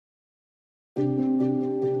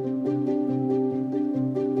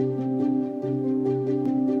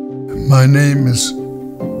My name is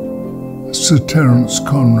Sir Terence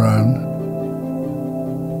Conran,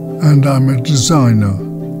 and I'm a designer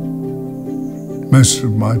most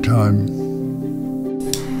of my time.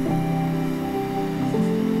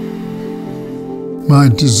 My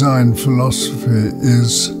design philosophy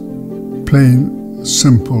is plain,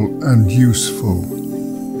 simple and useful,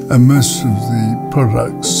 and most of the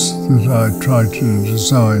products that I try to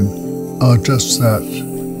design are just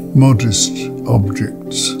that, modest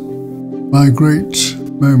objects. My great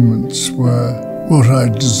moments were what I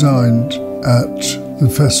designed at the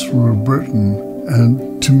Festival of Britain,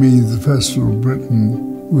 and to me the Festival of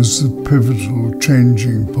Britain was the pivotal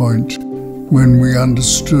changing point when we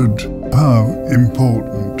understood how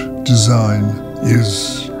important design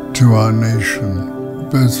is to our nation,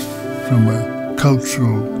 both from a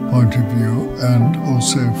cultural point of view and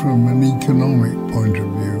also from an economic point of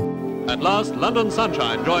view. At last, London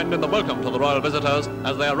sunshine joined in the welcome to the royal visitors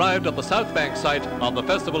as they arrived at the South Bank site of the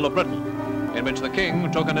Festival of Britain, in which the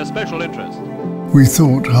King took an especial interest. We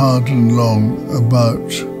thought hard and long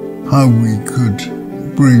about how we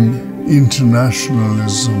could bring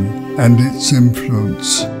internationalism and its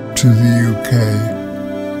influence to the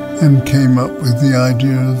UK, and came up with the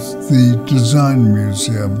idea of the Design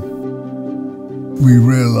Museum. We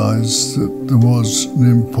realized that there was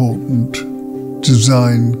an important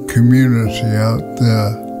design community out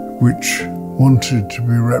there which wanted to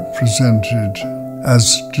be represented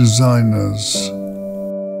as designers.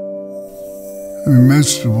 I mean,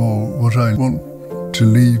 most of all, what I want to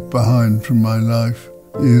leave behind from my life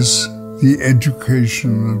is the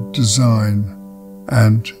education of design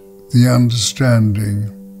and the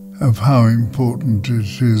understanding of how important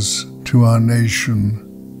it is to our nation